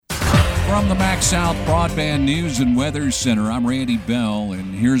From the MaxSouth Broadband News and Weather Center, I'm Randy Bell,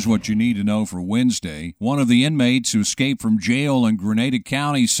 and here's what you need to know for Wednesday. One of the inmates who escaped from jail in Grenada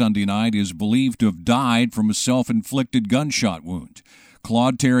County Sunday night is believed to have died from a self-inflicted gunshot wound.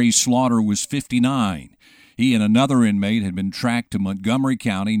 Claude Terry Slaughter was 59. He and another inmate had been tracked to Montgomery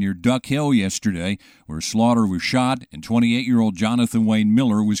County near Duck Hill yesterday, where Slaughter was shot and 28-year-old Jonathan Wayne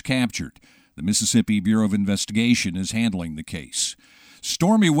Miller was captured. The Mississippi Bureau of Investigation is handling the case.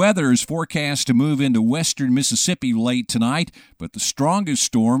 Stormy weather is forecast to move into western Mississippi late tonight, but the strongest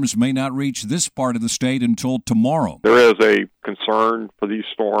storms may not reach this part of the state until tomorrow. There is a concern for these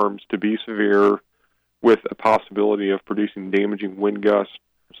storms to be severe, with a possibility of producing damaging wind gusts,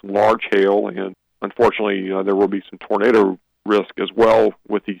 some large hail, and unfortunately there will be some tornado risk as well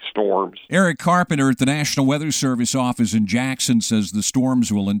with these storms. Eric Carpenter at the National Weather Service office in Jackson says the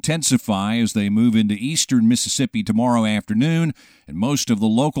storms will intensify as they move into eastern Mississippi tomorrow afternoon, and most of the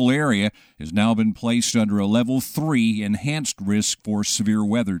local area has now been placed under a level 3 enhanced risk for severe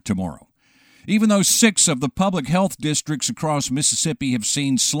weather tomorrow. Even though 6 of the public health districts across Mississippi have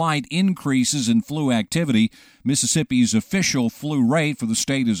seen slight increases in flu activity, Mississippi's official flu rate for the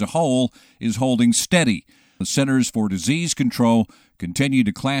state as a whole is holding steady. The Centers for Disease Control continue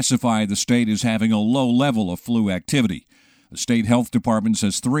to classify the state as having a low level of flu activity. The state health department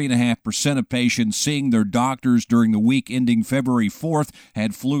says 3.5% of patients seeing their doctors during the week ending February 4th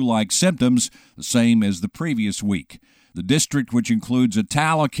had flu-like symptoms, the same as the previous week. The district, which includes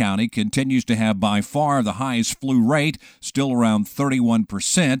Attala County, continues to have by far the highest flu rate, still around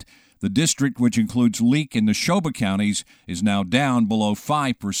 31%. The district, which includes Leake and Neshoba counties, is now down below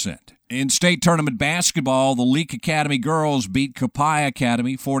 5%. In state tournament basketball, the Leake Academy girls beat Copiah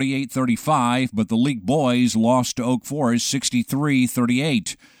Academy 48-35, but the Leake boys lost to Oak Forest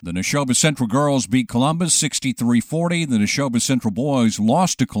 63-38. The Neshoba Central girls beat Columbus 63-40. The Neshoba Central boys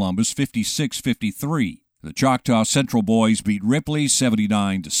lost to Columbus 56-53. The Choctaw Central boys beat Ripley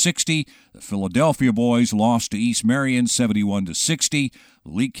 79-60. The Philadelphia boys lost to East Marion 71-60. The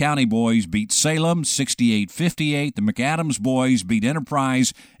Leake County boys beat Salem 68-58. The McAdams boys beat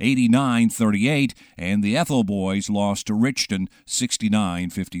Enterprise 89-38. And the Ethel boys lost to Richton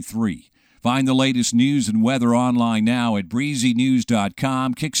 69-53. Find the latest news and weather online now at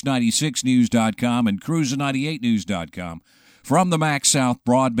breezynews.com, kicks96news.com, and cruiser98news.com. From the MaxSouth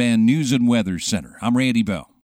Broadband News and Weather Center, I'm Randy Bell.